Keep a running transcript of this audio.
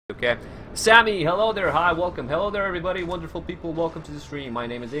Okay, Sammy, hello there, hi, welcome, hello there everybody, wonderful people, welcome to the stream. My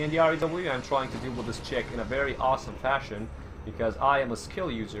name is AndyREW. I'm trying to deal with this chick in a very awesome fashion because I am a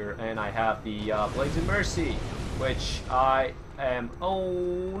skill user and I have the Blades of Mercy, which I am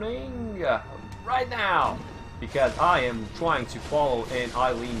owning right now because I am trying to follow in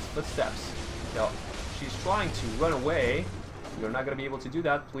Eileen's footsteps. So, she's trying to run away. You're not going to be able to do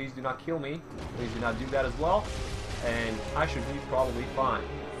that. Please do not kill me. Please do not do that as well. And I should be probably fine.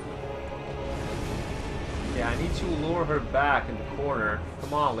 Yeah, I need to lure her back in the corner.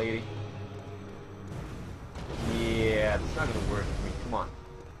 Come on, lady. Yeah, it's not gonna work for me. Come on.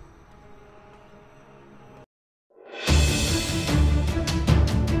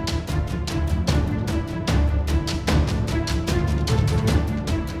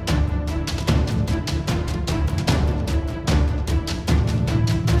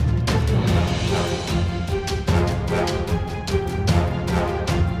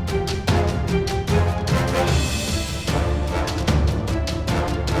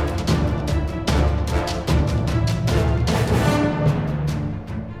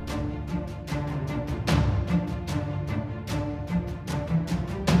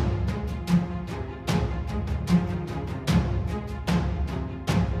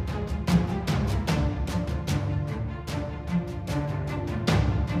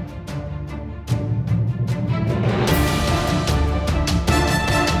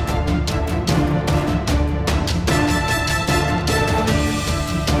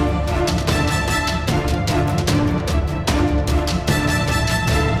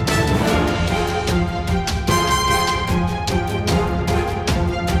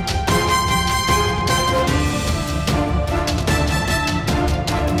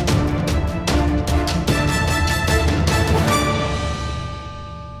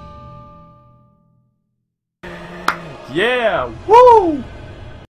 Yeah! Woo!